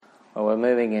Well, we're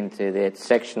moving into that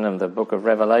section of the book of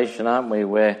Revelation, aren't we,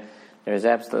 where there is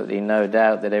absolutely no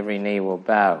doubt that every knee will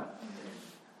bow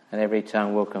and every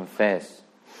tongue will confess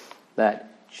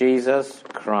that Jesus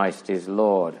Christ is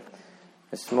Lord.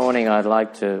 This morning I'd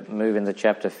like to move into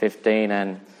chapter 15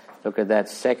 and look at that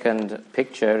second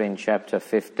picture in chapter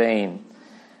 15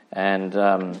 and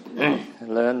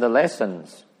learn the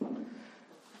lessons.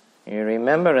 You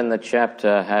remember in the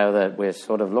chapter how that we're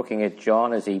sort of looking at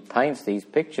John as he paints these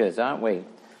pictures, aren't we?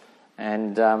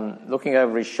 And looking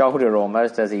over his shoulder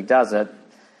almost as he does it.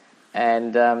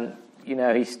 And,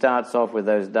 he starts off with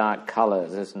those dark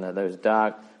colours, isn't it? Those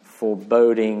dark,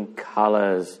 foreboding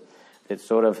colours that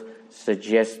sort of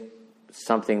suggest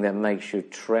something that makes you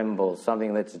tremble,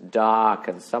 something that's dark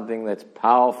and something that's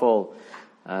powerful.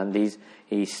 And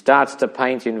he starts to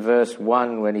paint in verse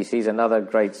 1 when he sees another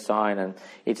great sign, and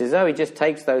it's as though he just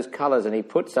takes those colours and he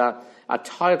puts a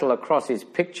title across his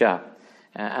picture,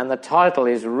 and the title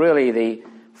is really the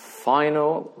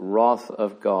final wrath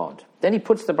of God. Then he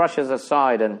puts the brushes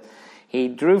aside and he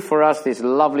drew for us this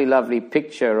lovely, lovely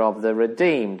picture of the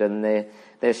redeemed, and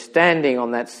they're standing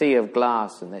on that sea of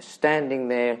glass, and they're standing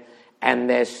there and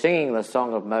they're singing the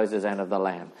song of Moses and of the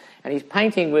Lamb. And he's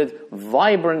painting with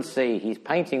vibrancy, he's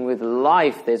painting with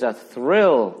life, there's a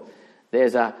thrill,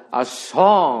 there's a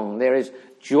song, there is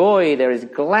joy, there is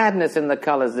gladness in the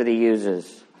colours that he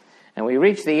uses. And we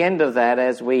reached the end of that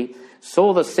as we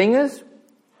saw the singers,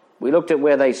 we looked at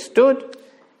where they stood,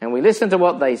 and we listened to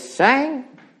what they sang,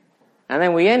 and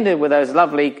then we ended with those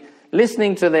lovely,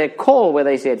 listening to their call where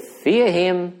they said, fear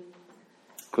him,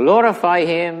 glorify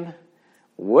him,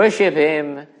 worship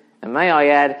him, and may I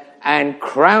add, and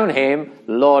crown him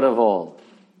Lord of all.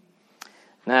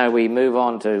 Now we move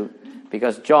on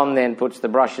because John then puts the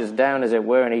brushes down, as it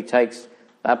were, and he takes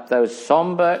up those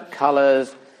somber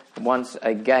colours once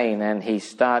again, and he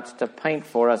starts to paint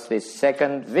for us this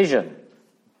second vision.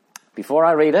 Before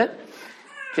I read it,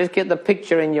 just get the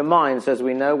picture in your minds as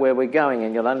we know where we're going,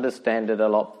 and you'll understand it a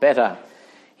lot better.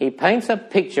 He paints a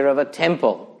picture of a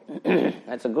temple.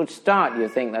 That's a good start, you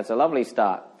think. That's a lovely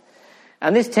start.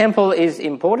 And this temple is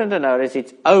important to notice.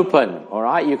 It's open, all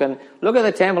right? You can look at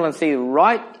the temple and see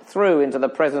right through into the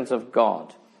presence of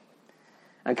God.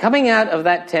 And coming out of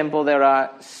that temple, there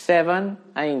are 7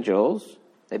 angels.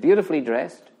 They're beautifully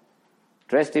dressed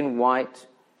in white,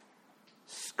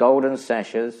 golden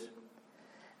sashes.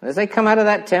 And as they come out of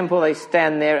that temple, they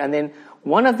stand there, and then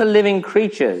one of the living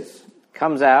creatures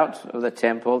comes out of the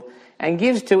temple and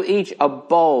gives to each a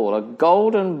bowl, a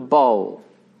golden bowl.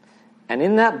 And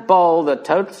in that bowl,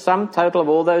 the sum total of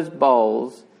all those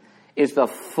bowls is the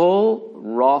full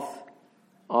wrath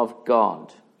of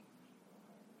God.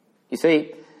 You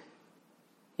see,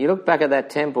 you look back at that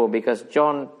temple because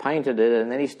John painted it,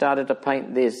 and then he started to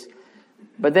paint this.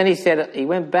 But then he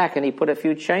went back and he put a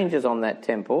few changes on that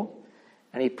temple,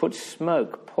 and he put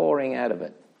smoke pouring out of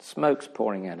it. Smoke's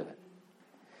pouring out of it.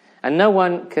 And no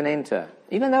one can enter.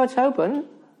 Even though it's open,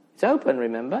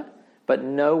 remember? But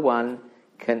no one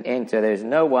can enter. There's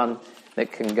no one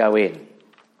that can go in.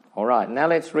 All right, now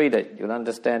let's read it. You'll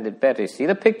understand it better. See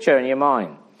the picture in your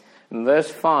mind. In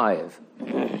verse 5.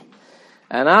 And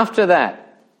after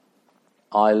that,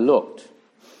 I looked,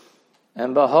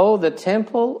 and behold, the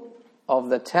temple of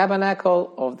the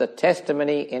tabernacle of the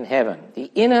testimony in heaven, the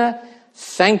inner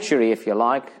sanctuary, if you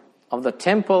like, of the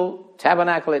temple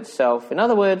tabernacle itself, in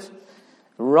other words,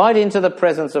 right into the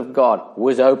presence of God,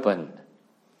 was opened.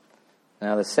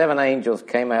 Now the 7 angels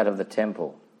came out of the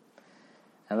temple,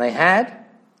 and they had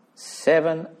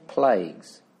 7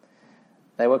 plagues.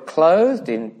 They were clothed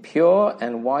in pure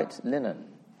and white linen,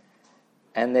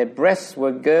 and their breasts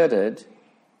were girded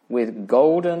with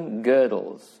golden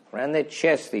girdles. Around their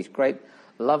chests, these great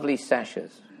lovely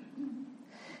sashes.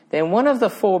 Then one of the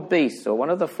 4 beasts, or one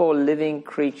of the 4 living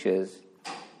creatures,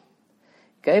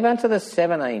 gave unto the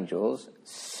 7 angels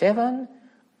 7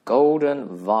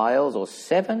 golden vials, or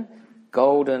 7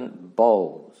 golden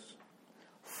bowls,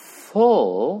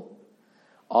 full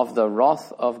of the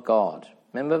wrath of God.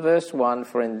 Remember verse 1,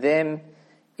 for in them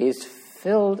is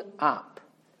filled up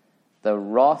the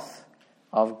wrath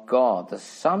of God, the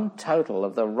sum total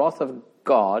of the wrath of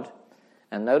God.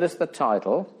 And notice the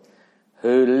title,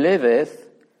 who liveth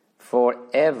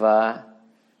forever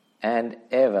and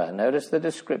ever. Notice the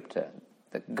descriptor,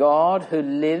 the God who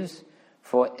lives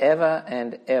forever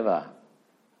and ever.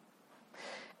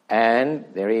 And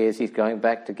there he is, he's going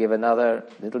back to give another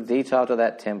little detail to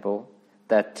that temple.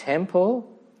 The temple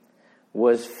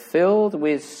was filled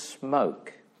with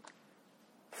smoke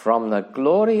from the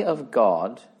glory of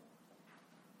God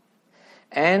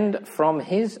and from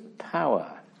his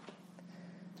power.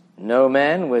 no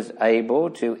man was able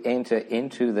to enter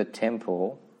into the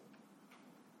temple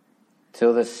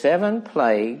till the 7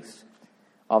 plagues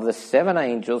of the 7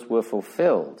 angels were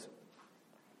fulfilled.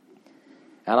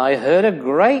 And I heard a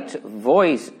great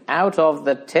voice out of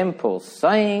the temple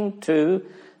saying to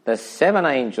the 7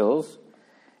 angels,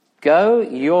 Go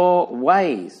your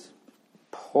ways,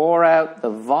 pour out the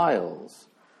vials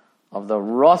of the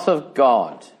wrath of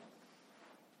God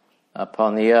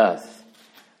upon the earth.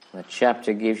 The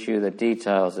chapter gives you the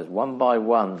details as one by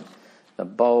one the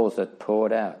bowls that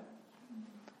poured out.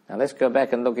 Now let's go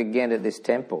back and look again at this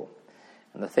temple.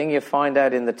 And the thing you find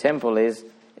out in the temple is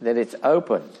that it's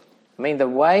open. I mean, the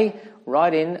way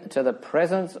right into the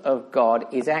presence of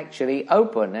God is actually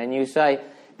open. And you say,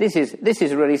 this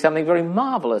is really something very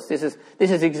marvelous. This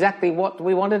is exactly what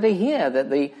we wanted to hear, that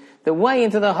the way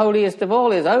into the holiest of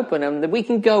all is open and that we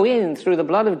can go in through the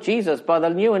blood of Jesus by the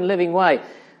new and living way.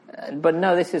 But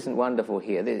no, this isn't wonderful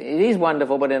here. It is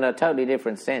wonderful, but in a totally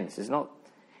different sense. It's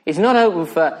not open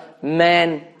for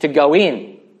man to go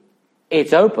in.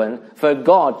 It's open for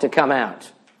God to come out.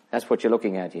 That's what you're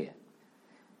looking at here.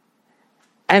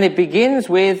 And it begins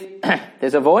with,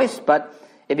 there's a voice, but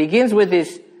it begins with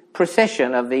this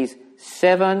procession of these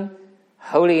 7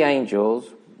 holy angels,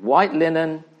 white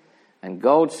linen and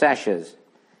gold sashes.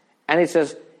 And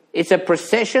it's a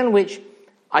procession which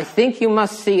I think you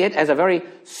must see it as a very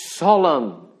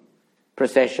solemn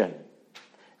procession.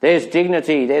 There's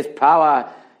dignity, there's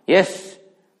power. Yes,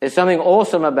 there's something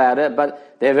awesome about it,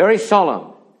 but they're very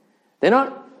solemn. They're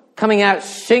not coming out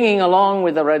singing along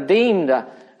with the redeemed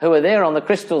who are there on the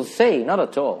crystal sea. Not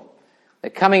at all.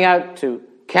 They're coming out to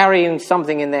carrying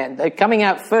something in there. They're coming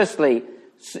out firstly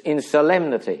in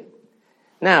solemnity.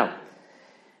 Now,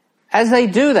 as they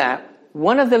do that,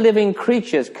 one of the living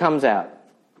creatures comes out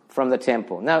from the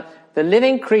temple. Now, the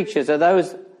living creatures are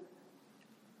those,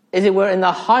 as it were, in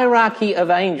the hierarchy of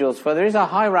angels, for there is a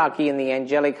hierarchy in the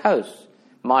angelic hosts.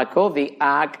 Michael, the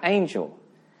archangel.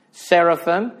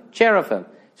 Seraphim, cherubim.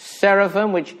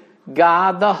 Seraphim, which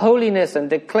guard the holiness and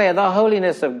declare the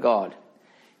holiness of God.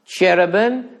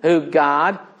 Cherubim, who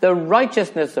guard the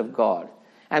righteousness of God.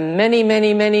 And many,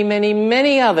 many, many, many,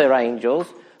 many other angels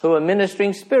who are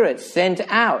ministering spirits sent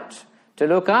out to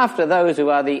look after those who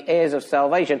are the heirs of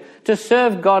salvation, to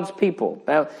serve God's people.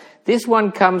 Now, this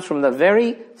one comes from the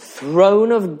very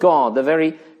throne of God, the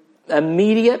very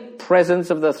immediate presence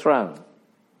of the throne.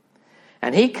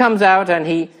 And he comes out and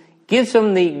he gives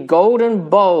them the golden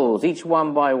bowls, each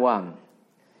one by one.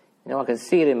 You know, I can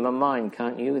see it in my mind,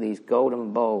 can't you? These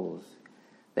golden bowls.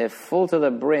 They're full to the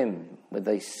brim with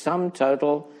the sum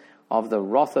total of the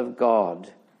wrath of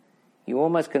God. You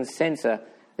almost can sense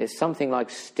there's something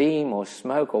like steam or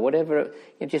smoke or whatever,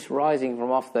 just rising from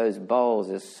off those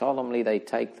bowls as solemnly they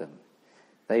take them.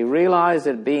 They realize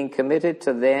that being committed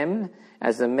to them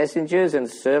as the messengers and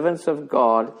servants of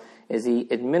God is the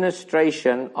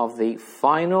administration of the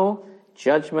final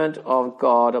judgment of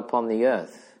God upon the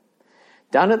earth.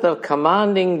 Done at the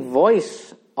commanding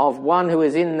voice of one who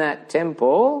is in that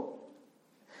temple.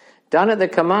 Done at the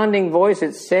commanding voice,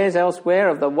 it says elsewhere,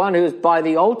 of the one who is by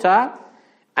the altar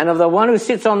and of the one who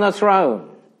sits on the throne.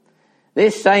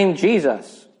 This same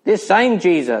Jesus,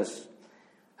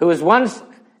 who was once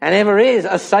and ever is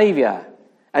a saviour,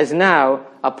 is now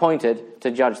appointed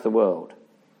to judge the world.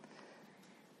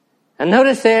 And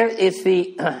notice there, it's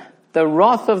the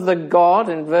wrath of the God.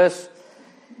 In verse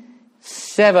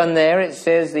 7 there, it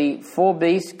says the 4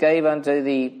 beasts gave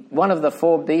one of the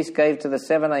 4 beasts gave to the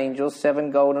 7 angels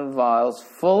 7 golden vials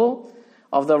full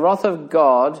of the wrath of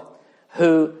God,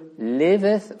 who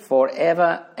liveth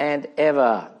forever and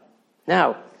ever.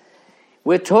 Now,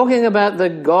 we're talking about the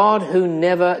God who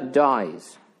never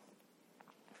dies.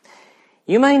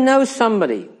 You may know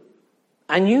somebody,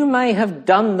 and you may have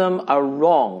done them a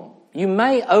wrong. You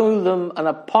may owe them an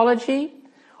apology,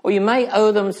 or you may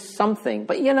owe them something.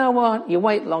 But you know what? You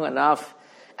wait long enough,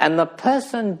 and the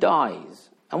person dies.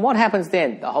 And what happens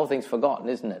then? The whole thing's forgotten,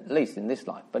 isn't it? At least in this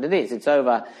life. But it is. It's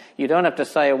over. You don't have to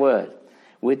say a word.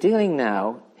 We're dealing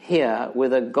now here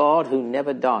with a God who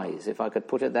never dies, if I could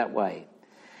put it that way.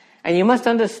 And you must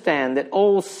understand that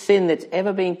all sin that's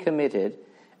ever been committed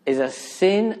is a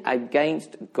sin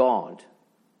against God.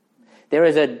 There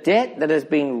is a debt that has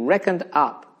been reckoned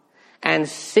up, and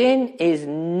sin is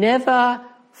never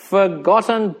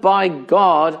forgotten by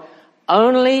God,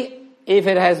 only if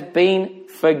it has been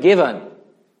forgiven.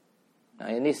 Now,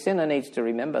 and the sinner needs to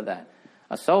remember that.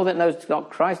 A soul that knows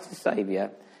not Christ as Saviour,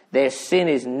 their sin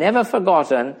is never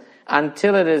forgotten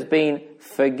until it has been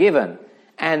forgiven.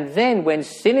 And then when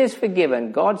sin is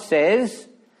forgiven, God says,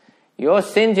 your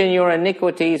sins and your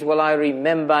iniquities will I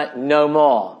remember no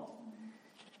more.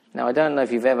 Now, I don't know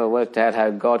if you've ever worked out how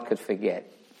God could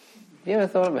forget. Have you ever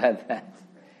thought about that?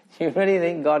 Do you really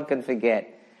think God can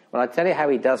forget? Well, I'll tell you how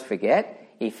he does forget.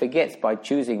 He forgets by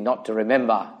choosing not to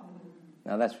remember.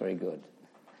 Now, that's very good.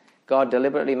 God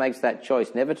deliberately makes that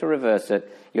choice, never to reverse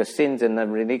it. Your sins and the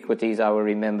iniquities I will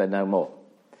remember no more.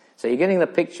 So you're getting the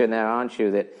picture now, aren't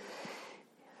you, that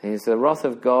there's the wrath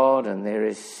of God and there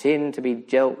is sin to be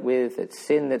dealt with. It's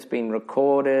sin that's been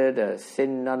recorded,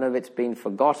 sin none of it's been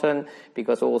forgotten,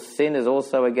 because all sin is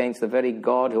also against the very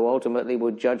God who ultimately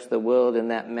will judge the world in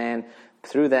that man,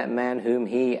 through that man whom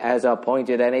he has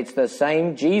appointed. And it's the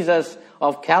same Jesus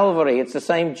of Calvary. It's the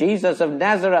same Jesus of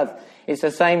Nazareth. It's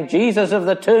the same Jesus of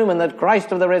the tomb and the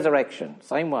Christ of the resurrection.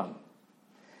 Same one.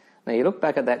 Now you look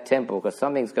back at that temple, because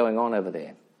something's going on over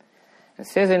there. It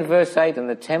says in verse 8, and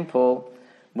the temple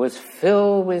was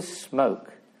filled with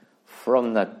smoke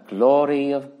from the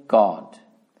glory of God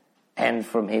and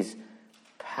from his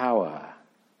power.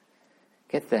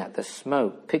 Get that, the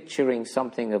smoke, picturing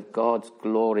something of God's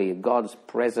glory, God's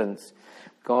presence,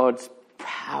 God's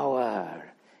power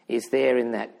is there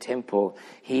in that temple.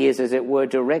 He is, as it were,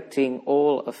 directing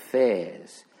all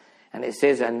affairs. And it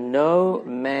says, and no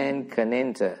man can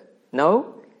enter.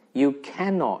 No, you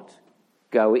cannot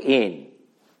go in.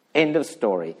 End of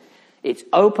story. It's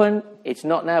open. It's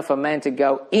not now for man to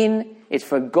go in. It's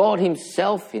for God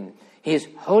himself in his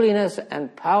holiness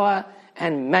and power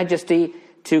and majesty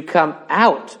to come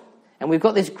out. And we've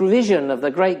got this vision of the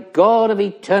great God of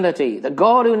eternity, the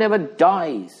God who never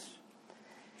dies,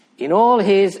 in all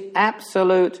his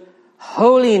absolute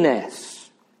holiness.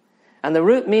 And the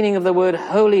root meaning of the word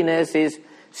holiness is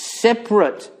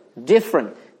separate,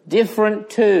 different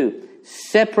to,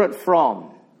 separate from.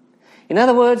 In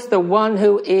other words, the one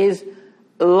who is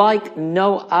like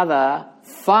no other,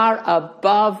 far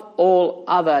above all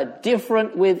other,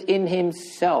 different within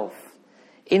himself,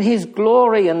 in his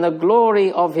glory and the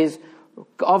glory of his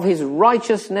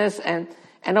righteousness and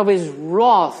of his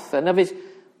wrath and of his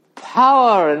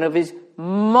power and of his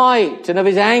might and of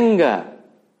his anger.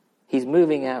 He's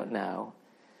moving out now,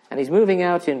 and he's moving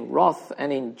out in wrath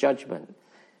and in judgment.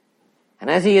 And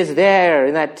as he is there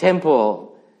in that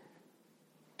temple,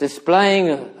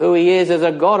 displaying who he is as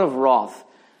a God of wrath,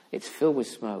 it's filled with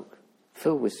smoke,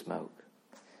 filled with smoke.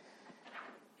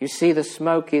 You see, the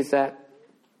smoke is that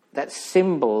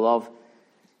symbol of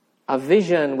a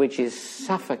vision which is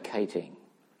suffocating.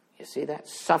 You see that?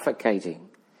 Suffocating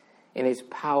in its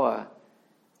power,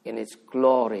 in its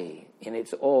glory, in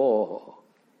its awe,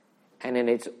 and in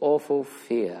its awful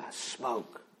fear.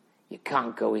 Smoke. You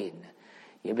can't go in.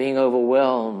 You're being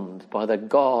overwhelmed by the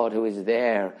God who is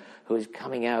there, who is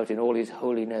coming out in all his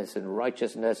holiness and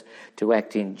righteousness to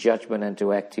act in judgment and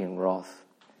to act in wrath.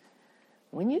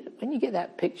 When you get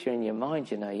that picture in your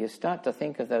mind, you start to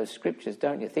think of those scriptures,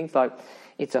 don't you? Think like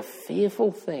it's a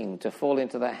fearful thing to fall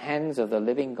into the hands of the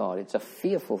living God. It's a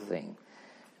fearful thing.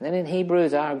 And then in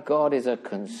Hebrews, our God is a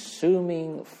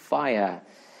consuming fire.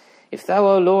 If thou,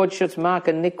 O Lord, shouldst mark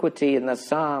iniquity in the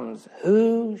Psalms,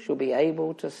 who shall be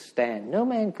able to stand? No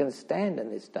man can stand in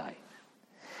this day.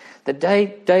 The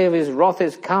day of his wrath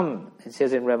is come, it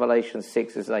says in Revelation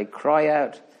 6, as they cry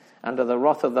out under the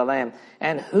wrath of the Lamb.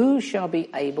 And who shall be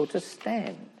able to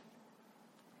stand?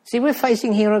 See, we're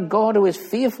facing here a God who is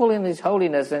fearful in his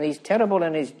holiness and he's terrible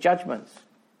in his judgments.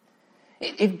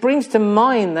 It brings to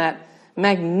mind that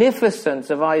magnificence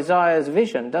of Isaiah's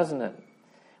vision, doesn't it?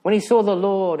 When he saw the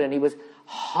Lord and he was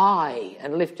high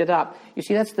and lifted up. You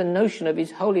see, that's the notion of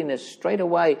his holiness straight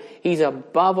away. He's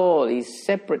above all. He's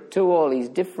separate to all. He's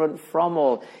different from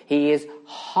all. He is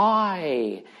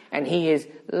high and he is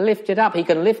lifted up. He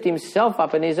can lift himself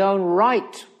up in his own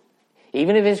right.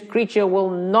 Even if his creature will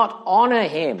not honor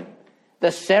him,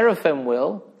 the seraphim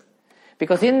will.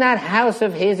 Because in that house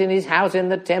of his, in his house in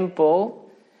the temple,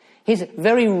 his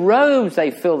very robes,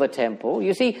 they fill the temple.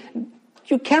 You see,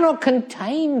 you cannot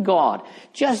contain God.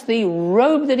 Just the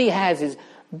robe that he has is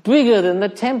bigger than the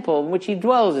temple in which he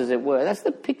dwells, as it were. That's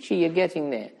the picture you're getting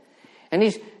there. And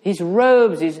his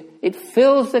robes, it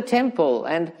fills the temple.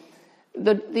 And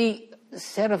the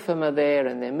seraphim are there,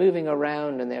 and they're moving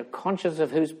around, and they're conscious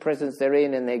of whose presence they're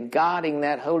in, and they're guarding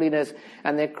that holiness,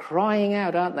 and they're crying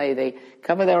out, aren't they? They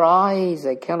cover their eyes.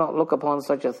 They cannot look upon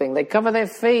such a thing. They cover their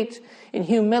feet in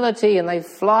humility, and they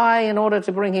fly in order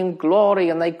to bring him glory,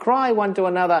 and they cry one to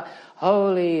another,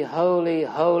 holy, holy,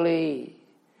 holy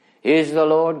is the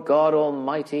Lord God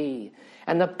Almighty.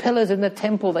 And the pillars in the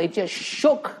temple, they just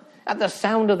shook at the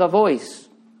sound of the voice.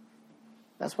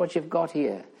 That's what you've got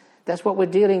here. That's what we're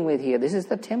dealing with here. This is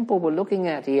the temple we're looking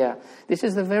at here. This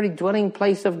is the very dwelling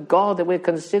place of God that we're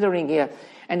considering here.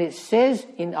 And it says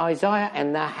in Isaiah,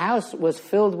 and the house was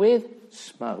filled with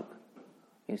smoke.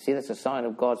 You see, that's a sign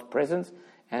of God's presence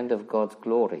and of God's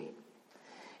glory.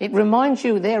 It reminds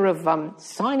you there of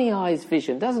Sinai's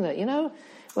vision, doesn't it? You know,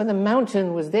 when the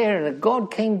mountain was there and God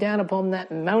came down upon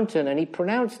that mountain and he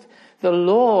pronounced the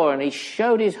law and he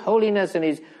showed his holiness and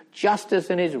his justice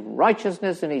and his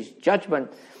righteousness and his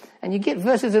judgment. And you get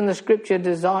verses in the scripture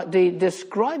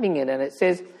describing it, and it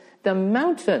says, the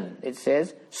mountain, it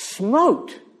says,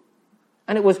 smoked,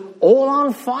 and it was all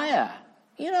on fire,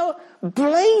 you know,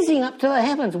 blazing up to the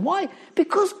heavens. Why?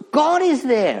 Because God is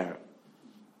there.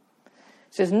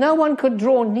 It says no one could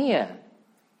draw near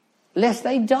lest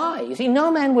they die. You see,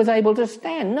 no man was able to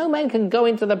stand. No man can go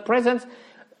into the presence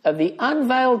of the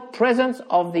unveiled presence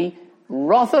of the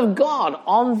wrath of God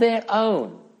on their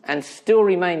own and still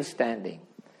remain standing.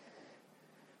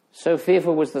 So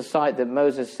fearful was the sight that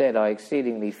Moses said, I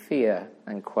exceedingly fear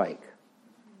and quake.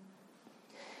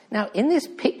 Now, in this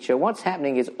picture, what's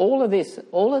happening is all of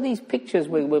these pictures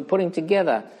we're putting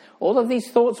together, all of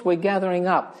these thoughts we're gathering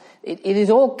up, it is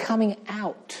all coming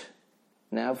out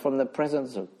now from the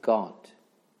presence of God.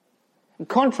 And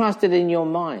contrast it in your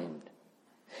mind.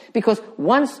 Because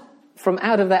once from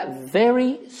out of that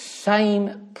very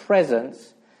same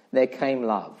presence, there came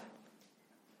love.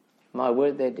 My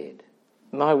word, there did.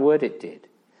 My word, it did.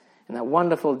 And that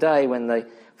wonderful day when the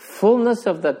fullness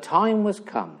of the time was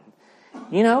come.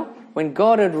 You know, when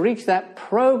God had reached that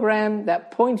program,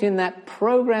 that point in that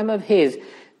program of his, and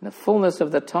the fullness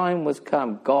of the time was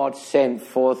come, God sent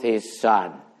forth his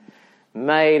Son,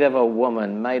 made of a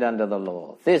woman, made under the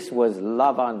law. This was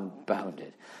love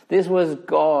unbounded. This was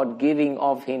God giving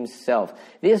of himself.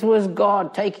 This was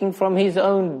God taking from his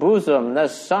own bosom the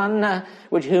Son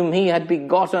which whom he had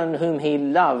begotten, whom he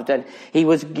loved. And he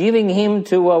was giving him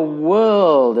to a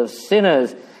world of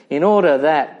sinners in order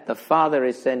that the Father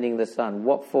is sending the Son.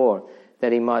 What for?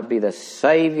 That he might be the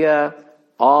Saviour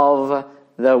of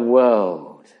the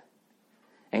world.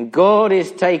 And God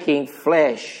is taking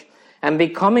flesh and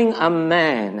becoming a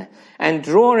man and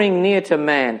drawing near to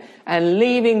man and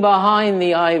leaving behind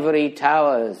the ivory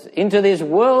towers into this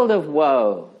world of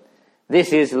woe.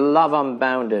 This is love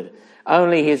unbounded.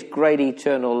 Only his great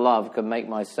eternal love can make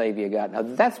my Saviour go out. Now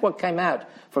that's what came out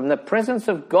from the presence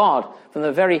of God, from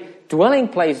the very dwelling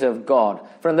place of God,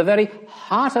 from the very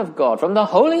heart of God, from the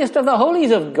holiest of the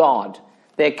holies of God.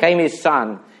 There came his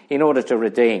Son in order to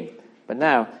redeem. But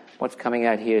now what's coming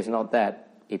out here is not that,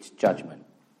 it's judgment.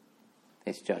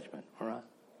 It's judgment, all right?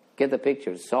 Get the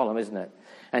picture. It's solemn, isn't it?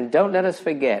 And don't let us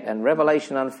forget, and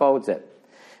Revelation unfolds it,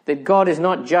 that God is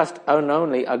not just and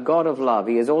only a God of love.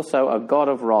 He is also a God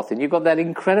of wrath. And you've got that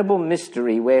incredible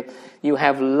mystery where you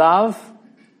have love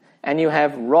and you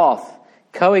have wrath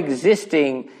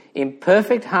coexisting in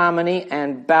perfect harmony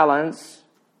and balance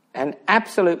and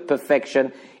absolute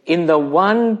perfection in the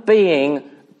one being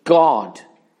God.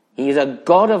 He is a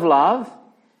God of love.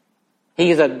 He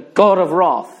is a God of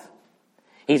wrath.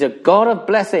 He's a God of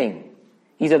blessing.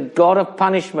 He's a God of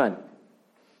punishment.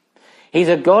 He's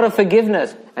a God of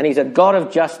forgiveness. And he's a God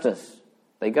of justice.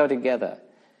 They go together.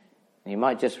 You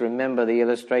might just remember the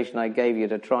illustration I gave you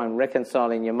to try and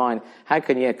reconcile in your mind. How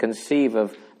can you conceive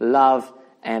of love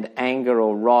and anger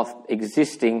or wrath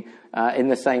existing in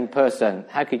the same person?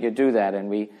 How could you do that? And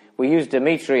we use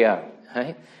Demetrio.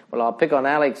 Hey? Well, I'll pick on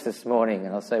Alex this morning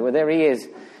and I'll say, well, there he is.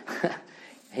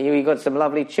 He got some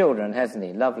lovely children, hasn't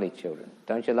he? Lovely children.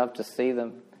 Don't you love to see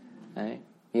them? Eh?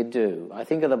 You do. I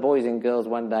think of the boys and girls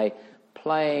one day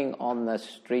playing on the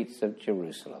streets of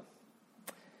Jerusalem.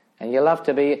 And you love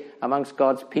to be amongst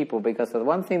God's people because the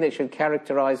one thing that should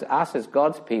characterize us as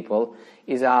God's people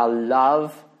is our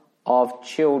love of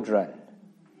children.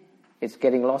 It's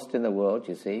getting lost in the world,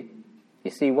 you see.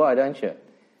 You see why, don't you?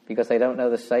 Because they don't know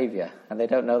the Saviour and they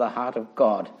don't know the heart of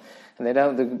God. And they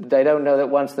don't know that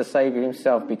once the Saviour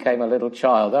himself became a little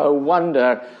child. Oh,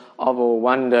 wonder of all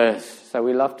wonders. So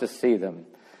we love to see them.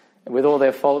 With all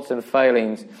their faults and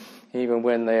failings, even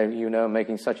when they're,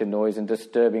 making such a noise and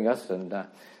disturbing us, and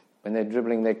when they're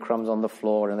dribbling their crumbs on the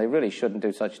floor, and they really shouldn't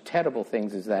do such terrible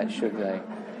things as that, should they?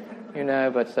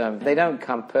 But they don't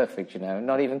come perfect,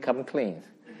 not even come clean.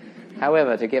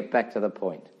 However, to get back to the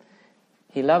point,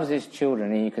 he loves his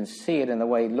children, and you can see it in the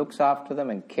way he looks after them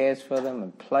and cares for them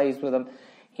and plays with them.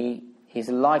 His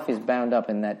life is bound up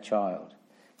in that child.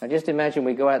 Now just imagine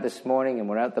we go out this morning and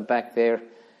we're out the back there,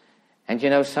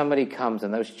 and somebody comes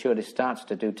and those children starts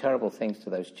to do terrible things to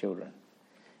those children.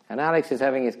 And Alex is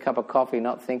having his cup of coffee,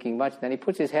 not thinking much. Then he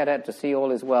puts his head out to see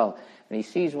all is well, and he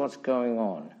sees what's going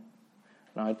on.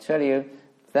 And I tell you,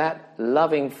 that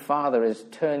loving father is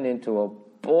turned into a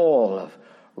ball of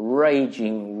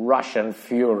raging Russian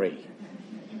fury.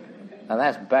 And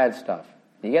that's bad stuff.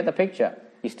 You get the picture?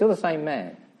 He's still the same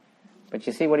man. But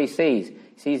you see what he sees?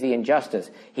 He sees the injustice.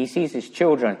 He sees his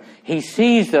children. He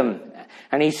sees them,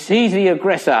 and he sees the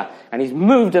aggressor, and he's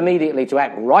moved immediately to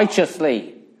act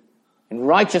righteously, in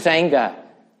righteous anger,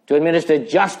 to administer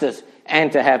justice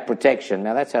and to have protection.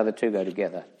 Now that's how the two go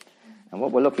together. And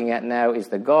what we're looking at now is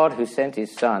the God who sent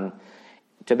his Son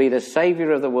to be the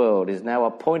Saviour of the world is now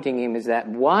appointing him as that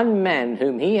one man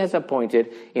whom he has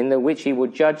appointed, in the which he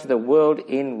would judge the world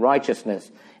in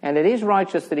righteousness. And it is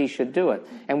righteous that he should do it.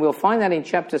 And we'll find that in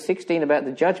chapter 16 about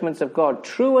the judgments of God.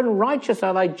 True and righteous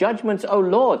are thy judgments, O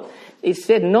Lord. It's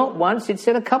said not once, it's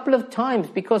said a couple of times,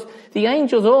 because the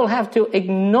angels all have to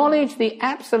acknowledge the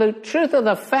absolute truth of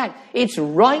the fact it's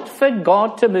right for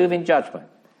God to move in judgment.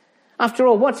 After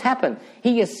all, what's happened?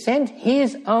 He has sent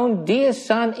his own dear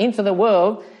Son into the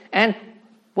world, and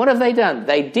what have they done?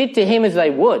 They did to him as they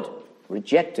would,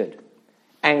 rejected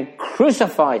and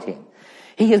crucified him.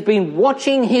 He has been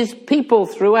watching his people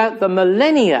throughout the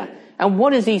millennia, and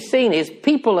what has he seen? His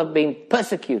people have been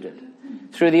persecuted.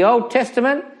 Through the Old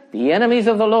Testament, the enemies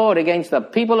of the Lord against the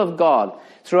people of God.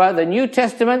 Throughout the New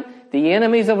Testament, the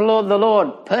enemies of the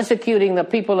Lord persecuting the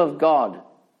people of God.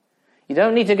 You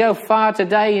don't need to go far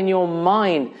today in your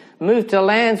mind. Move to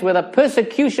lands where the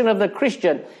persecution of the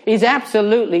Christian is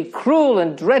absolutely cruel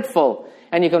and dreadful.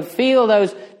 And you can feel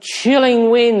those chilling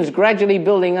winds gradually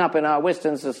building up in our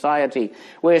Western society,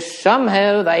 where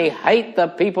somehow they hate the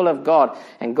people of God.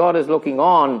 And God is looking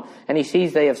on, and he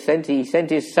sees he sent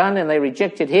his Son and they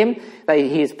rejected him.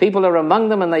 His people are among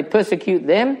them and they persecute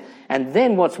them. And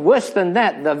then what's worse than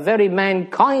that, the very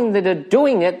mankind that are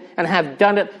doing it and have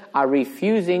done it are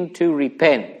refusing to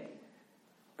repent.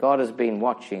 God has been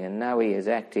watching, and now he is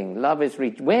acting.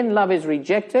 When love is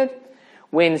rejected,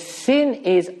 when sin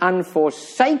is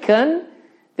unforsaken,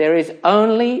 there is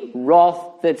only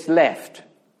wrath that's left.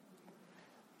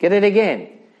 Get it again.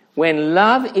 When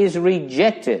love is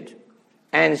rejected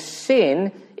and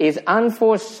sin is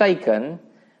unforsaken,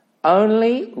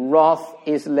 only wrath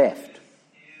is left.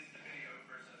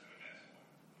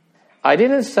 I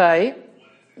didn't say...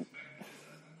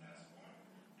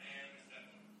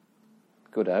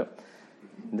 Good-o.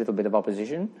 A little bit of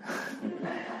opposition.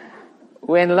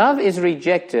 When love is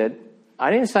rejected, I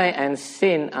didn't say and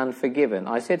sin unforgiven.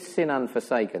 I said sin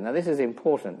unforsaken. Now this is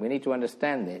important. We need to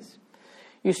understand this.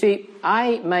 You see,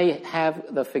 I may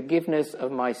have the forgiveness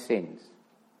of my sins.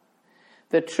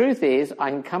 The truth is, I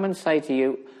can come and say to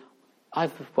you,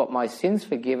 I've got my sins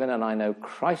forgiven and I know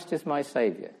Christ is my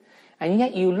Saviour. And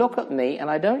yet you look at me and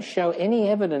I don't show any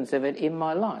evidence of it in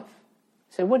my life.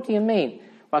 So what do you mean?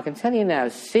 Well, I can tell you now,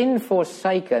 sin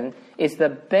forsaken is the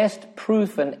best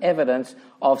proof and evidence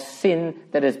of sin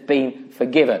that has been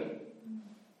forgiven.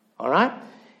 All right?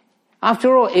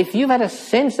 After all, if you've had a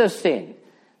sense of sin,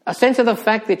 a sense of the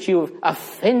fact that you've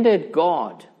offended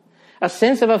God, a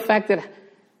sense of the fact that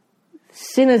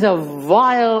sin is a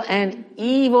vile and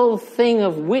evil thing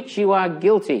of which you are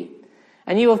guilty,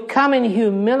 and you have come in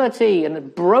humility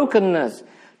and brokenness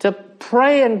to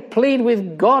pray and plead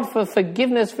with God for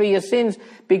forgiveness for your sins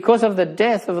because of the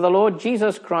death of the Lord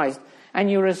Jesus Christ,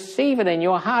 and you receive it and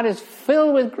your heart is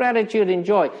filled with gratitude and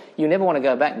joy, you never want to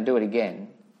go back and do it again.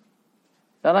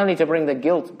 Not only to bring the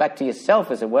guilt back to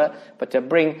yourself, as it were, but to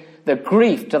bring the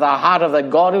grief to the heart of the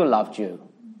God who loved you.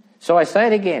 So I say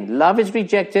it again, love is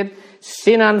rejected,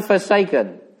 sin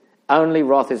unforsaken, only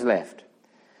wrath is left.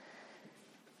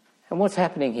 And what's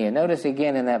happening here? Notice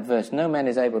again in that verse, no man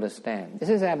is able to stand. This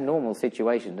is an abnormal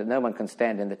situation that no one can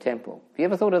stand in the temple. Have you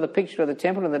ever thought of the picture of the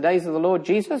temple in the days of the Lord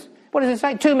Jesus? What does it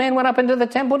say? 2 men went up into the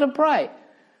temple to pray.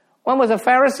 One was a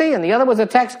Pharisee and the other was a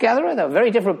tax gatherer. They were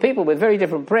very different people with very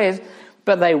different prayers,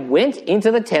 but they went into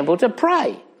the temple to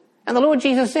pray. And the Lord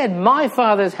Jesus said, my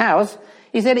Father's house,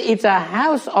 he said, it's a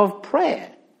house of prayer.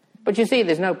 But you see,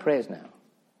 there's no prayers now.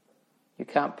 You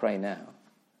can't pray now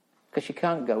because you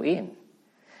can't go in.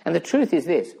 And the truth is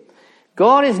this,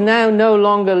 God is now no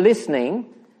longer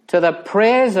listening to the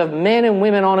prayers of men and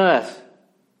women on earth.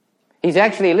 He's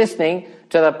actually listening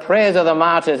to the prayers of the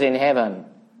martyrs in heaven.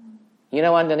 You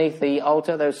know, underneath the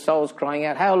altar, those souls crying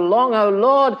out, how long, O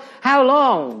Lord, how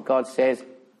long? God says,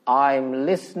 I'm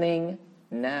listening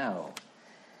now.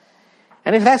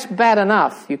 And if that's bad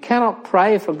enough, you cannot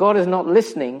pray for God is not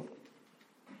listening.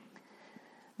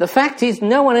 The fact is,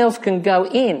 no one else can go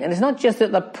in. And it's not just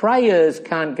that the prayers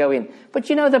can't go in. But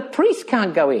you know, the priest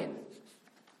can't go in.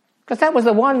 Because that was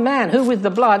the one man who, with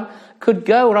the blood, could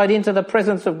go right into the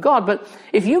presence of God. But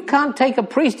if you can't take a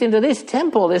priest into this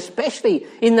temple, especially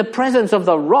in the presence of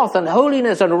the wrath and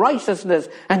holiness and righteousness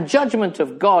and judgment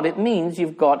of God, it means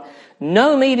you've got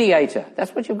no mediator.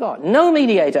 That's what you've got. No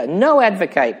mediator, no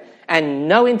advocate, and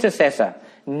no intercessor.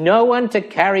 No one to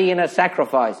carry in a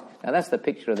sacrifice. Now that's the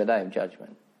picture of the day of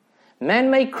judgment.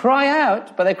 Men may cry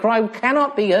out, but their cry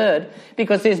cannot be heard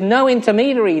because there's no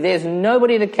intermediary. There's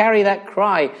nobody to carry that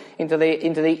cry into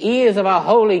the ears of our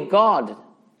holy God,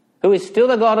 who is still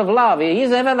the God of love. He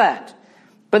is ever that.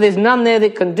 But there's none there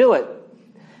that can do it.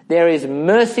 There is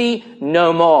mercy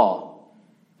no more.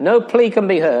 No plea can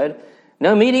be heard.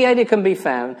 No mediator can be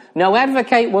found. No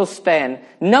advocate will stand.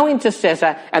 No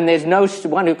intercessor. And there's no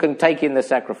one who can take in the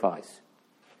sacrifice.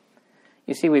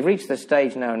 You see, we've reached the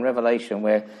stage now in Revelation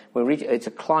where it's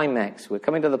a climax. We're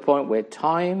coming to the point where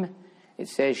time, it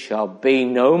says, shall be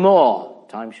no more.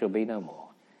 Time shall be no more.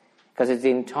 Because it's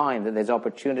in time that there's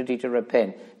opportunity to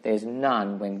repent. There's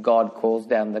none when God calls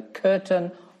down the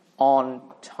curtain on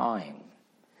time.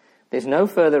 There's no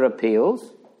further appeals.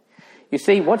 You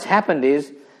see, what's happened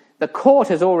is the court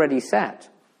has already sat.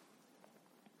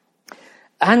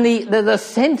 And the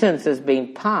sentence has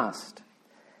been passed.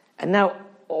 And now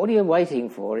all you're waiting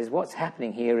for is what's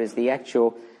happening here is the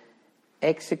actual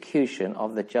execution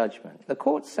of the judgment. The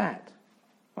court sat.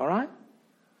 All right?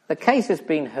 The case has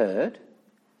been heard.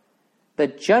 The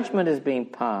judgment has been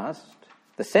passed.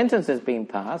 The sentence has been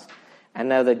passed. And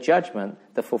now the judgment,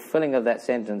 the fulfilling of that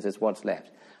sentence is what's left.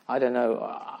 I don't know.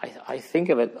 I think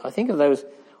of it. I think of those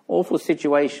awful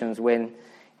situations when,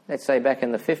 let's say back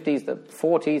in the 50s, the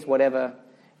 40s, whatever,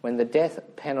 when the death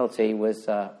penalty was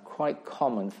quite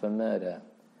common for murder.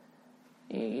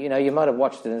 You know, you might have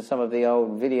watched it in some of the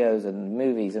old videos and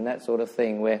movies and that sort of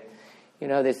thing where, you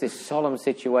know, there's this solemn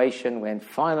situation when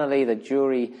finally the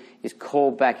jury is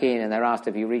called back in and they're asked,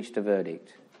 have you reached a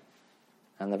verdict?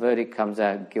 And the verdict comes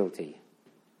out guilty.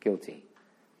 Guilty.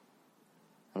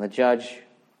 And the judge,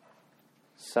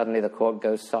 suddenly the court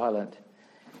goes silent.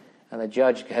 And the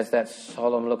judge has that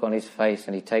solemn look on his face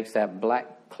and he takes that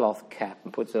black cloth cap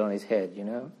and puts it on his head, you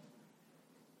know.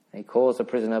 And he calls the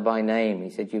prisoner by name. He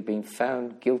said, you've been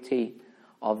found guilty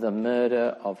of the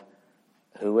murder of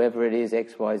whoever it is,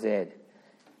 XYZ.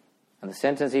 And the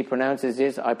sentence he pronounces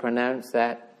is, I pronounce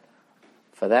that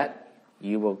for that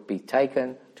you will be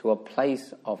taken to a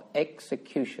place of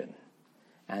execution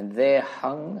and there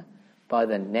hung by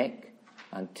the neck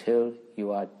until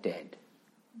you are dead.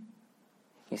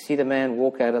 You see the man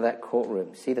walk out of that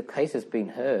courtroom. See, the case has been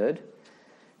heard.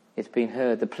 It's been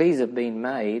heard. The pleas have been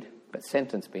made, but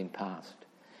sentence been passed.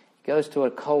 He goes to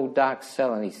a cold, dark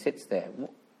cell and he sits there.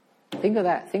 Think of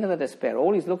that. Think of the despair.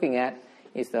 All he's looking at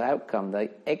is the outcome, the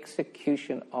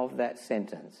execution of that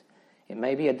sentence. It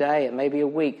may be a day, it may be a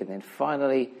week, and then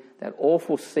finally that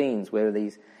awful scenes where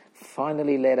he's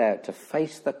finally led out to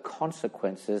face the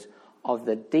consequences of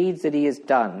the deeds that he has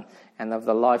done and of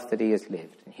the life that he has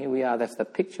lived. And here we are, that's the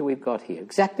picture we've got here.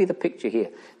 Exactly the picture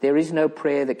here. There is no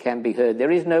prayer that can be heard.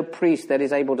 There is no priest that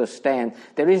is able to stand.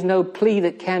 There is no plea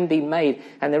that can be made.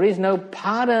 And there is no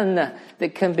pardon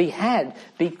that can be had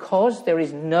because there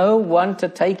is no one to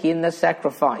take in the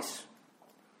sacrifice.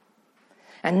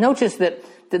 And notice that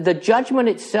the judgment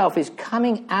itself is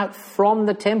coming out from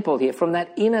the temple here, from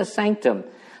that inner sanctum.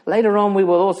 Later on, we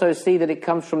will also see that it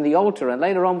comes from the altar, and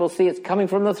later on we'll see it's coming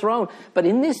from the throne. But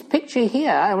in this picture here,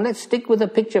 and let's stick with the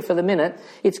picture for the minute,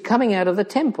 it's coming out of the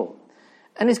temple.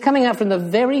 And it's coming out from the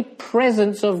very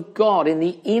presence of God in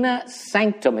the inner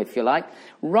sanctum, if you like,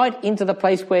 right into the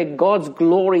place where God's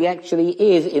glory actually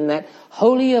is, in that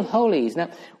Holy of Holies. Now,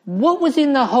 what was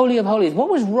in the Holy of Holies? What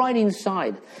was right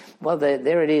inside? Well,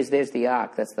 there it is. There's the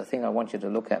ark. That's the thing I want you to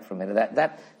look at for a minute.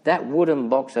 That wooden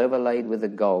box overlaid with the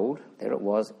gold, there it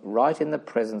was, right in the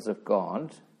presence of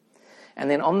God. And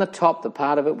then on the top, the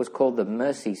part of it was called the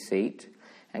mercy seat.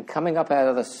 And coming up out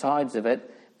of the sides of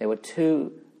it, there were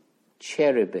two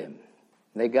cherubim.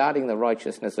 They're guarding the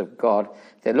righteousness of God.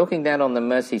 They're looking down on the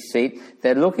mercy seat.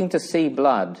 They're looking to see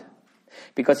blood.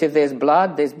 Because if there's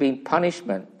blood, there's been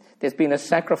punishment. There's been a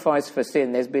sacrifice for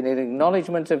sin. There's been an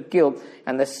acknowledgement of guilt,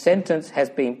 and the sentence has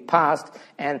been passed,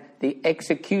 and the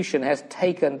execution has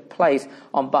taken place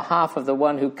on behalf of the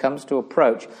one who comes to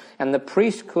approach. And the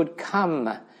priest could come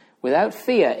without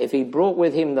fear if he brought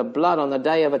with him the blood on the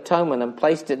Day of Atonement and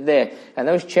placed it there. And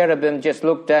those cherubim just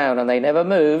looked down, and they never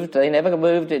moved. They never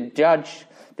moved to judge.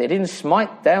 They didn't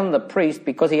smite down the priest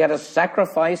because he had a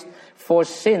sacrifice for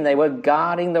sin. They were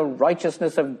guarding the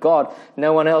righteousness of God.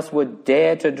 No one else would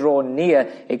dare to draw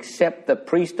near except the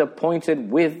priest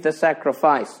appointed with the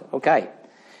sacrifice. Okay.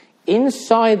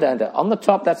 Inside that, on the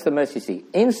top, that's the mercy seat.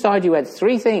 Inside you had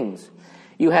three things.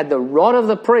 You had the rod of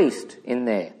the priest in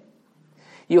there.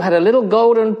 You had a little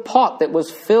golden pot that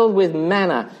was filled with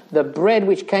manna, the bread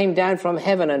which came down from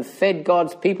heaven and fed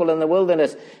God's people in the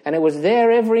wilderness. And it was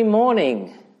there every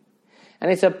morning.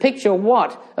 And it's a picture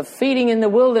what? Of feeding in the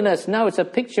wilderness. No, it's a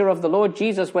picture of the Lord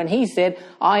Jesus when he said,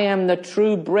 I am the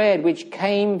true bread which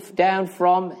came down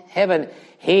from heaven.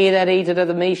 He that eateth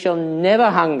of me shall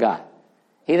never hunger.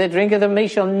 He that drinketh of me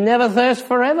shall never thirst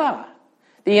forever.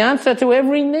 The answer to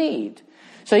every need.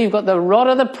 So you've got the rod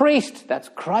of the priest. That's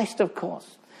Christ, of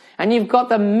course. And you've got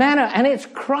the manna, and it's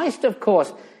Christ, of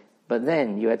course. But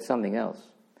then you had something else.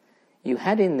 You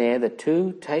had in there the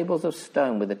 2 tables of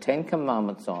stone with the 10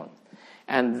 commandments on.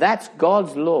 And that's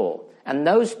God's law. And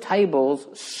those tables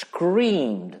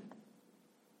screamed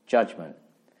judgment.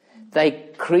 They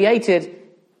created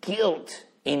guilt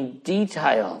in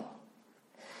detail.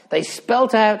 They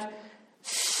spelt out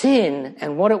sin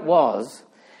and what it was,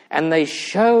 and they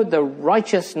showed the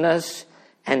righteousness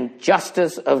and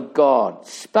justice of God,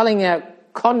 spelling out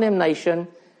condemnation,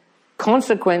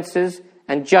 consequences,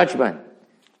 and judgment.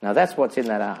 Now that's what's in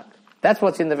that ark. That's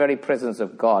what's in the very presence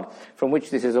of God, from which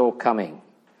this is all coming.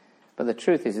 But the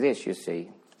truth is this, you see.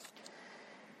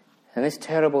 And this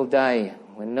terrible day,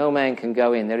 when no man can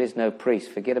go in, there is no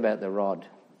priest. Forget about the rod.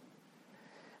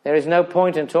 There is no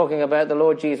point in talking about the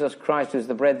Lord Jesus Christ, who's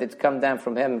the bread that's come down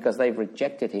from heaven, because they've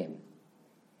rejected him.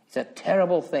 It's a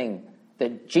terrible thing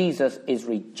that Jesus is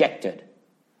rejected.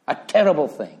 A terrible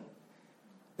thing.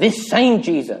 This same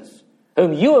Jesus,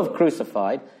 whom you have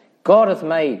crucified, God hath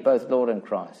made both Lord and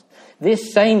Christ.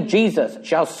 This same Jesus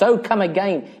shall so come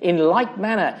again in like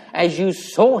manner as you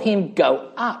saw him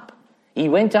go up. He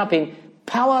went up in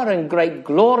power and great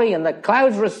glory, and the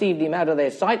clouds received him out of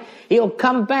their sight. He'll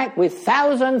come back with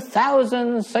thousand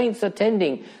saints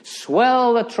attending,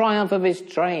 swell the triumph of his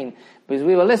train. Because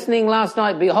we were listening last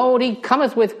night, behold, he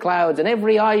cometh with clouds, and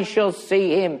every eye shall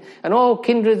see him, and all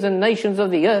kindreds and nations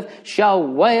of the earth shall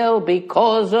wail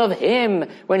because of him,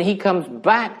 when he comes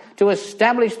back to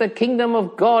establish the kingdom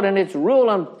of God and its rule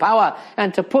and power,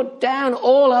 and to put down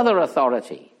all other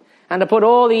authority, and to put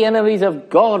all the enemies of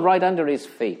God right under his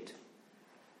feet.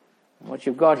 What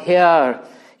you've got here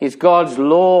is God's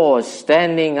law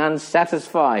standing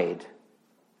unsatisfied.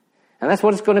 And that's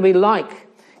what it's going to be like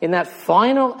in that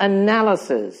final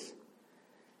analysis,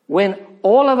 when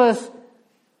all of us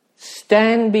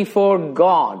stand before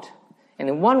God. And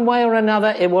in one way or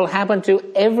another, it will happen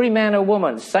to every man or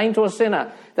woman, saint or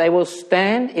sinner. They will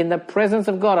stand in the presence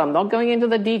of God. I'm not going into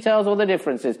the details or the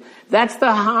differences. That's the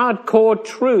hardcore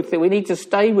truth that we need to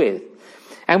stay with.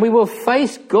 And we will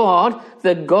face God,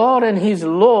 the God and his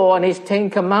law and his 10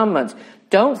 commandments.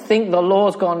 Don't think the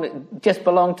law's just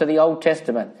belong to the Old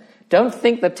Testament. Don't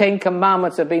think the 10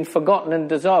 commandments have been forgotten and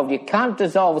dissolved. You can't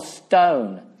dissolve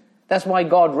stone. That's why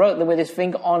God wrote them with his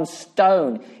finger on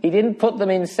stone. He didn't put them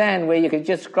in sand where you could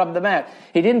just scrub them out.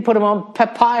 He didn't put them on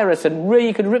papyrus and where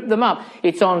you could rip them up.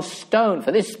 It's on stone,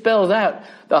 for this spells out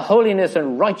the holiness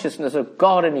and righteousness of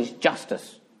God and his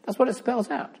justice. That's what it spells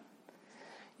out.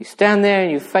 You stand there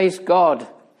and you face God,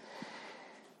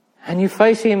 and you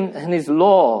face him and his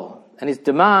law and his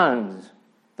demands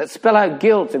that spell out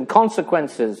guilt and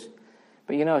consequences.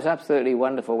 But you know, it's absolutely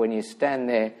wonderful when you stand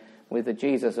there with the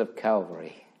Jesus of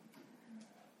Calvary,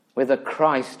 with the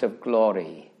Christ of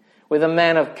glory, with the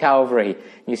man of Calvary.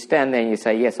 You stand there and you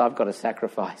say, yes, I've got a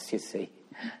sacrifice, you see.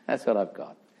 That's what I've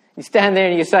got. You stand there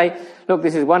and you say, look,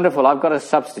 this is wonderful. I've got a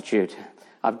substitute.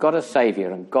 I've got a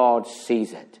Saviour, and God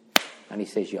sees it. And he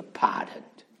says, you're pardoned.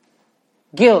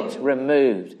 Guilt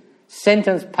removed.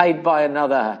 Sentence paid by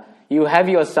another. You have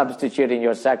your substitute in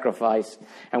your sacrifice,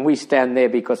 and we stand there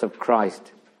because of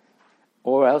Christ.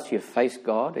 Or else you face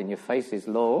God and you face his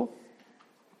law,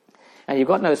 and you've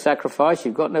got no sacrifice,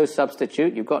 you've got no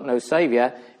substitute, you've got no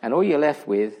Saviour, and all you're left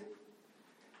with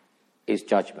is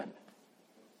judgment.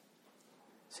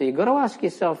 So you've got to ask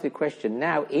yourself the question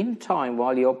now, in time,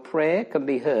 while your prayer can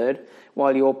be heard,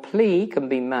 while your plea can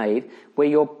be made, where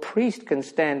your priest can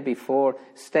stand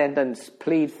and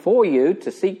plead for you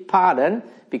to seek pardon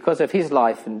because of his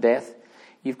life and death,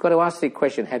 you've got to ask the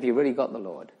question, have you really got the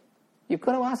Lord? You've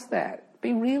got to ask that.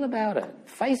 Be real about it.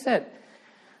 Face it.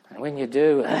 And when you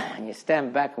do, and you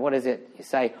stand back, what is it? You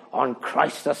say, on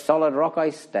Christ the solid rock I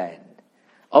stand.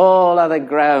 All other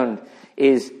ground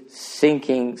is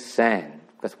sinking sand.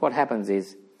 Because what happens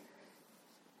is,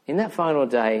 in that final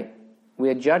day, we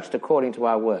are judged according to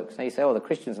our works. Now you say, oh, the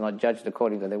Christian's not judged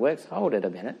according to their works. Hold it a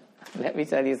minute. Let me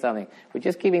tell you something. We're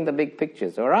just giving the big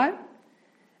pictures, all right?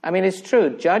 I mean, it's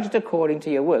true, judged according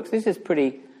to your works. This is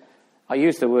pretty, I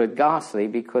use the word ghastly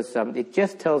because it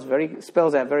just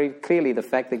spells out very clearly the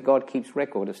fact that God keeps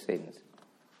record of sins.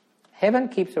 Heaven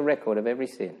keeps a record of every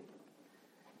sin.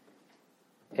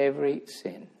 Every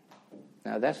sin.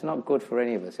 Now, that's not good for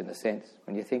any of us in a sense,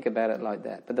 when you think about it like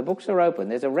that. But the books are open.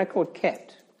 There's a record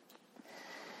kept.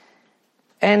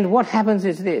 And what happens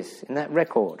is this, in that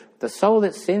record, the soul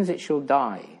that sins, it shall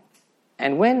die.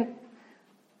 And when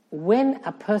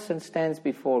a person stands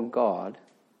before God,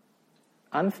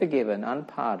 unforgiven,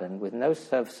 unpardoned, with no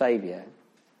Saviour,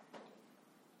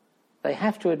 they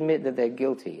have to admit that they're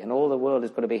guilty, and all the world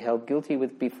has got to be held guilty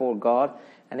before God,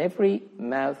 and every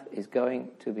mouth is going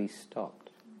to be stopped.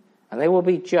 And they will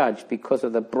be judged because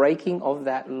of the breaking of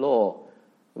that law.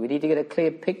 We need to get a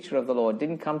clear picture of the law. It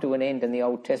didn't come to an end in the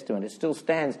Old Testament. It still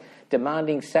stands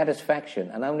demanding satisfaction,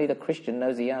 and only the Christian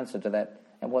knows the answer to that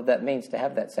and what that means to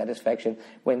have that satisfaction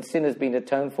when sin has been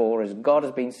atoned for, or as God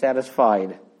has been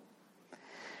satisfied.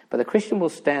 But the Christian will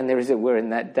stand there, as it were, in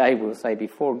that day, we'll say,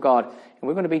 before God, and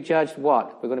we're going to be judged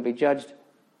what? We're going to be judged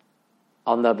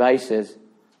on the basis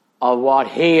of what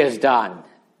He has done.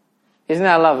 Isn't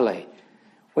that lovely?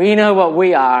 We know what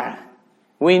we are.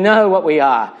 We know what we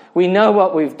are. We know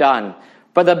what we've done.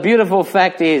 But the beautiful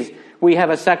fact is, we have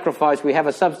a sacrifice, we have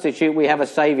a substitute, we have a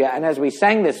Saviour. And as we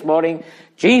sang this morning,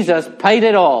 Jesus paid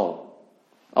it all.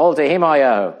 All to Him I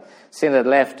owe. Sin had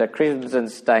left a crimson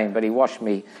stain, but He washed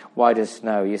me white as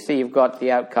snow. You see, you've got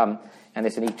the outcome, and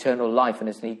it's an eternal life, and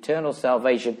it's an eternal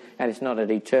salvation, and it's not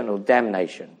an eternal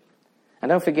damnation. And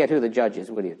don't forget who the judge is,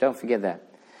 will you? Don't forget that.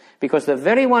 Because the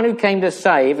very one who came to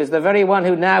save is the very one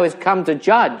who now has come to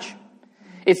judge.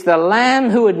 It's the Lamb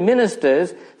who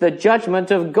administers the judgment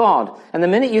of God. And the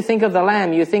minute you think of the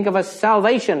Lamb, you think of a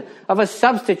salvation, of a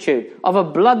substitute, of a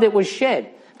blood that was shed.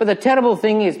 But the terrible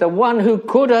thing is, the one who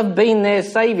could have been their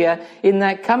Saviour in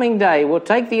that coming day will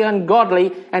take the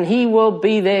ungodly, and He will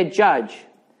be their judge.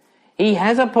 He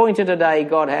has appointed a day,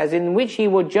 God has, in which He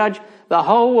will judge the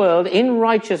whole world in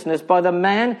righteousness by the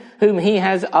man whom He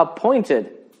has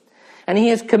appointed. And He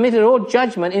has committed all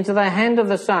judgment into the hand of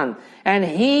the Son. And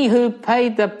He who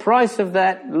paid the price of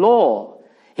that law,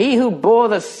 He who bore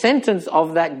the sentence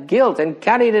of that guilt and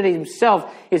carried it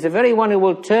Himself, is the very one who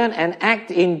will turn and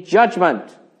act in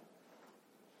judgment.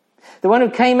 The one who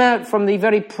came out from the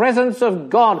very presence of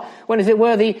God, when, as it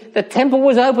were, the temple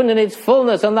was opened in its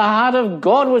fullness and the heart of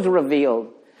God was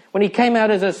revealed. When He came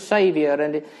out as a Saviour,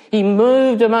 and He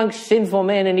moved amongst sinful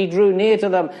men, and He drew near to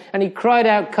them, and He cried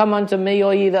out, "Come unto me,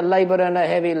 all ye that labour and are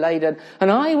heavy laden,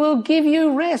 and I will give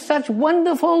you rest." Such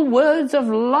wonderful words of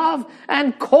love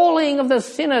and calling of the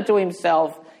sinner to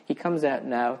Himself. He comes out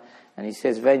now, and He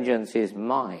says, "Vengeance is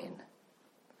mine,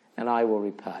 and I will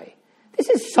repay." This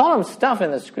is solemn stuff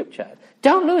in the Scripture.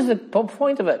 Don't lose the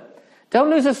point of it. Don't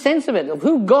lose a sense of it, of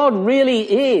who God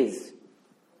really is.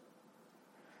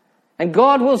 And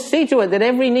God will see to it that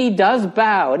every knee does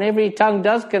bow and every tongue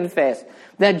does confess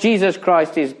that Jesus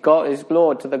Christ is God, is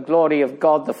Lord, to the glory of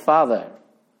God the Father.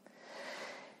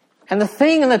 And the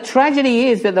thing and the tragedy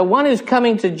is that the one who's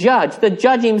coming to judge, the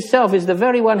judge Himself, is the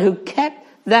very one who kept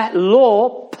that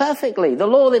law perfectly, the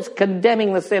law that's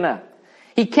condemning the sinner.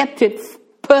 He kept it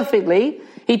perfectly,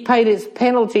 He paid its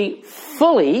penalty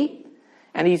fully,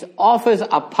 and He offers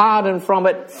a pardon from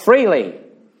it freely.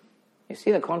 You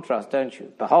see the contrast, don't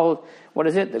you? Behold, what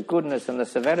is it? The goodness and the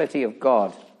severity of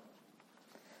God.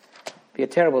 It'd be a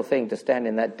terrible thing to stand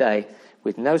in that day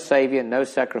with no Saviour, no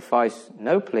sacrifice,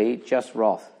 no plea, just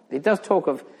wrath. It does talk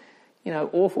of,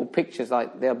 awful pictures,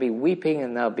 like there'll be weeping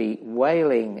and there'll be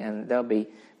wailing and there'll be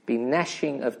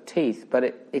gnashing of teeth. But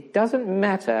it doesn't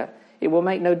matter. It will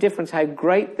make no difference how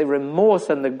great the remorse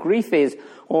and the grief is,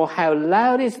 or how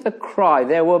loud is the cry.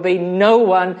 There will be no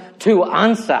one to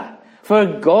answer. For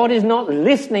God is not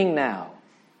listening now.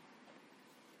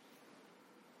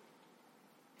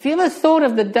 Have you ever thought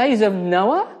of the days of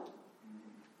Noah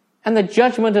and the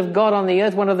judgment of God on the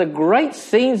earth? One of the great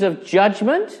scenes of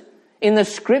judgment in the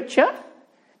Scripture.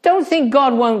 Don't think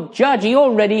God won't judge. He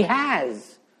already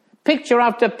has. Picture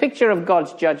after picture of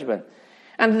God's judgment.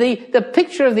 And the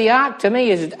picture of the ark to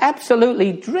me is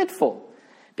absolutely dreadful.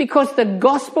 Because the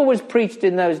gospel was preached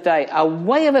in those days. A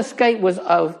way of escape was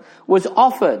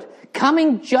offered.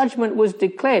 Coming judgment was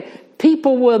declared.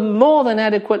 People were more than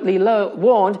adequately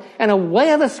warned, and a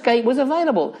way of escape was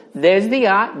available. There's the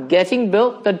ark getting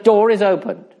built. The door is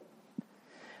opened.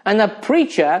 And the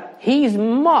preacher, he's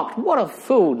mocked. What a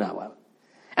fool, Noah.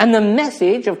 And the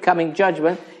message of coming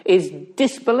judgment is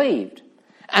disbelieved.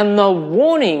 And the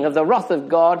warning of the wrath of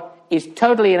God is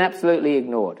totally and absolutely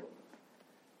ignored.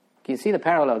 You can see the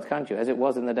parallels, can't you, as it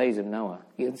was in the days of Noah.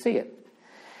 You can see it.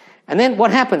 And then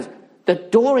what happens? The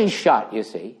door is shut, you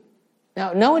see.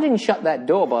 Now, Noah didn't shut that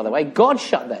door, by the way. God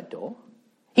shut that door.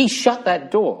 He shut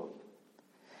that door.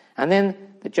 And then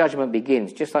the judgment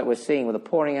begins, just like we're seeing with the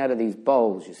pouring out of these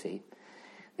bowls, you see.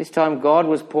 This time God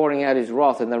was pouring out His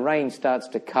wrath, and the rain starts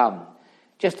to come.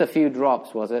 Just a few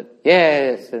drops, was it?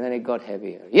 Yes. And then it got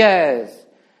heavier. Yes.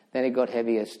 Then it got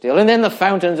heavier still. And then the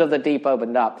fountains of the deep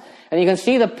opened up. And you can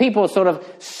see the people sort of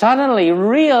suddenly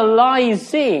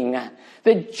realizing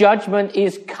that judgment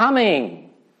is coming.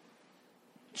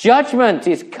 Judgment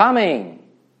is coming.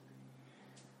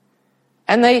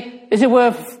 And they, as it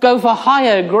were, go for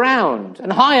higher ground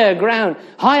and higher ground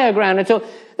until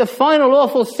the final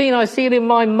awful scene I see it in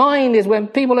my mind is when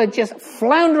people are just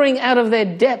floundering out of their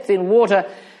depth in water,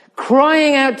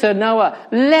 crying out to Noah,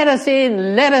 let us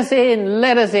in, let us in,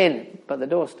 let us in. But the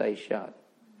door stays shut.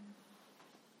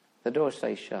 The door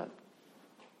stays shut.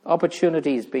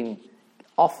 Opportunity has been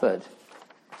offered,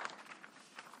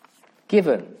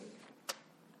 given,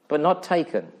 but not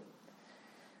taken.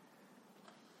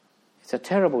 It's a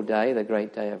terrible day, the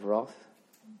great day of wrath.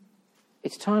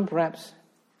 It's time perhaps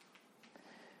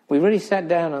we really sat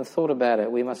down and thought about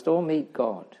it. We must all meet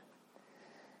God.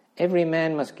 Every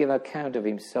man must give account of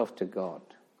himself to God.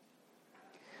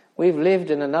 We've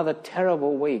lived in another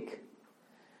terrible week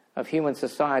of human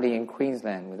society in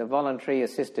Queensland with a voluntary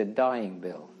assisted dying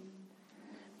bill.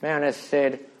 Mariners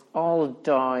said, I'll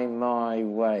die my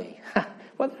way.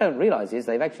 What they don't realise is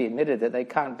they've actually admitted that they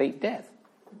can't beat death.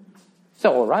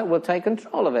 So, all right, we'll take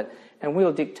control of it. And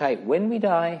we'll dictate when we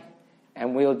die,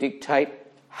 and we'll dictate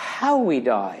how we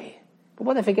die. But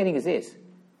what they're forgetting is this,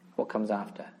 what comes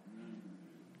after.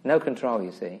 No control,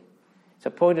 you see. It's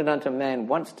appointed unto man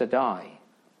once to die.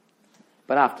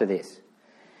 But after this,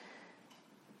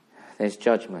 there's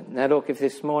judgment. Now look, if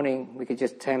this morning we could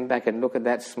just turn back and look at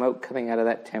that smoke coming out of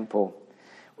that temple.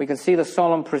 We can see the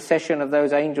solemn procession of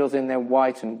those angels in their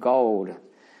white and gold.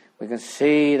 We can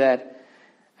see that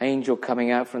angel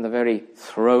coming out from the very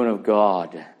throne of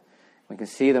God. We can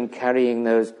see them carrying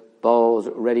those bowls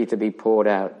ready to be poured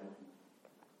out.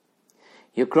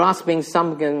 You're grasping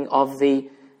something of the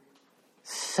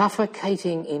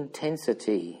suffocating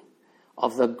intensity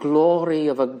of the glory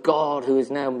of a God who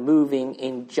is now moving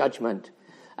in judgment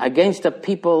against a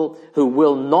people who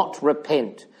will not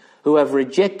repent, who have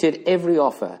rejected every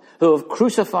offer, who have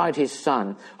crucified his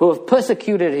son, who have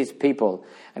persecuted his people.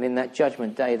 And in that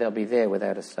judgment day, they'll be there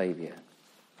without a saviour.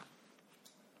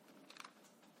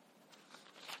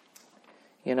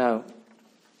 You know,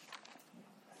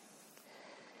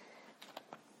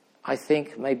 I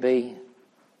think maybe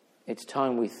it's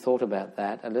time we thought about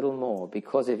that a little more,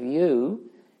 because if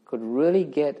you could really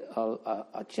get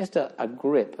just a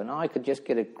grip, and I could just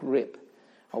get a grip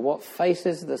of what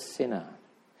faces the sinner,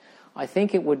 I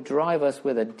think it would drive us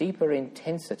with a deeper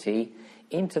intensity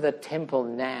into the temple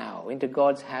now, into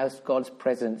God's house, God's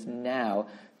presence now,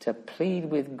 to plead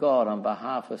with God on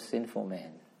behalf of sinful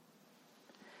men.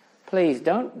 Please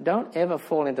don't ever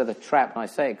fall into the trap, and I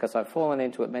say it because I've fallen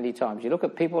into it many times. You look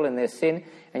at people in their sin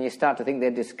and you start to think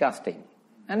they're disgusting.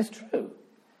 And it's true.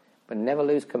 But never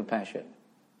lose compassion.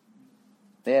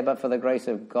 There but for the grace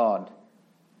of God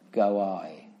go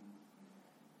I.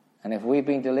 And if we've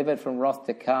been delivered from wrath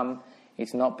to come,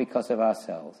 it's not because of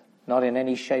ourselves. Not in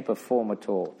any shape or form at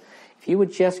all. If you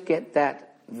would just get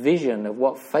that vision of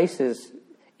what faces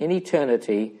in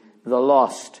eternity the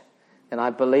lost, and I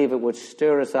believe it would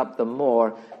stir us up the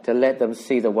more to let them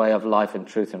see the way of life and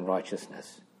truth and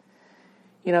righteousness.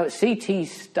 You know, C.T.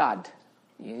 Studd,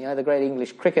 you know, the great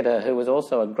English cricketer who was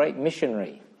also a great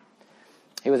missionary.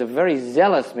 He was a very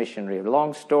zealous missionary, a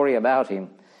long story about him.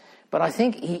 But I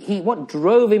think what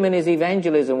drove him in his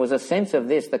evangelism was a sense of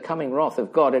this, the coming wrath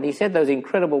of God. And he said those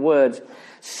incredible words,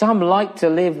 some like to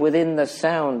live within the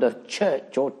sound of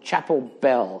church or chapel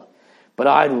bell, but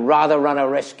I'd rather run a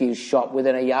rescue shop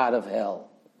within a yard of hell.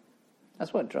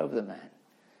 That's what drove the man.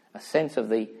 A sense of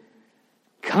the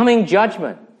coming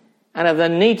judgment and of the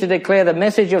need to declare the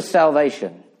message of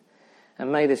salvation.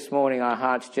 And may this morning our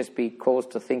hearts just be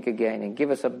caused to think again and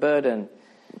give us a burden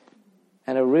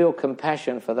and a real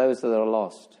compassion for those that are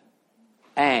lost.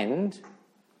 And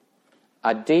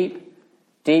a deep,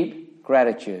 deep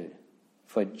gratitude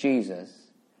for Jesus,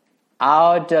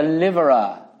 our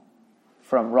deliverer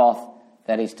from wrath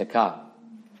that is to come.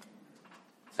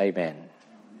 Amen.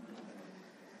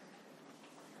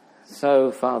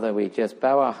 So, Father, we just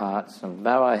bow our hearts and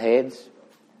bow our heads.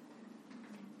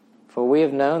 For we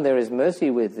have known there is mercy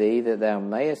with thee, that thou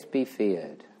mayest be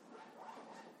feared.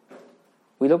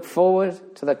 We look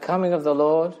forward to the coming of the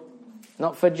Lord,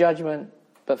 not for judgment,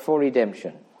 but for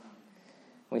redemption.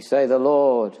 We say, the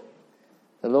Lord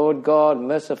God,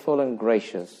 merciful and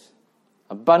gracious,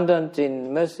 abundant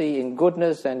in mercy, in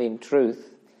goodness, and in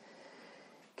truth,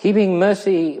 keeping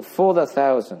mercy for the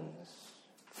thousands,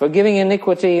 forgiving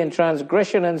iniquity and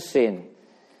transgression and sin,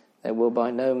 that will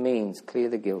by no means clear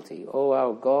the guilty. O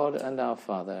our God and our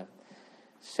Father,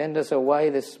 send us away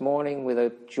this morning with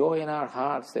a joy in our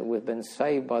hearts that we've been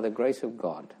saved by the grace of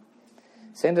God.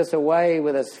 Send us away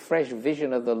with a fresh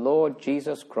vision of the Lord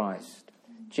Jesus Christ.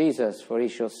 Jesus, for he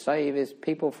shall save his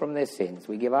people from their sins.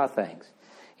 We give our thanks.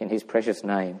 In his precious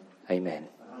name, amen.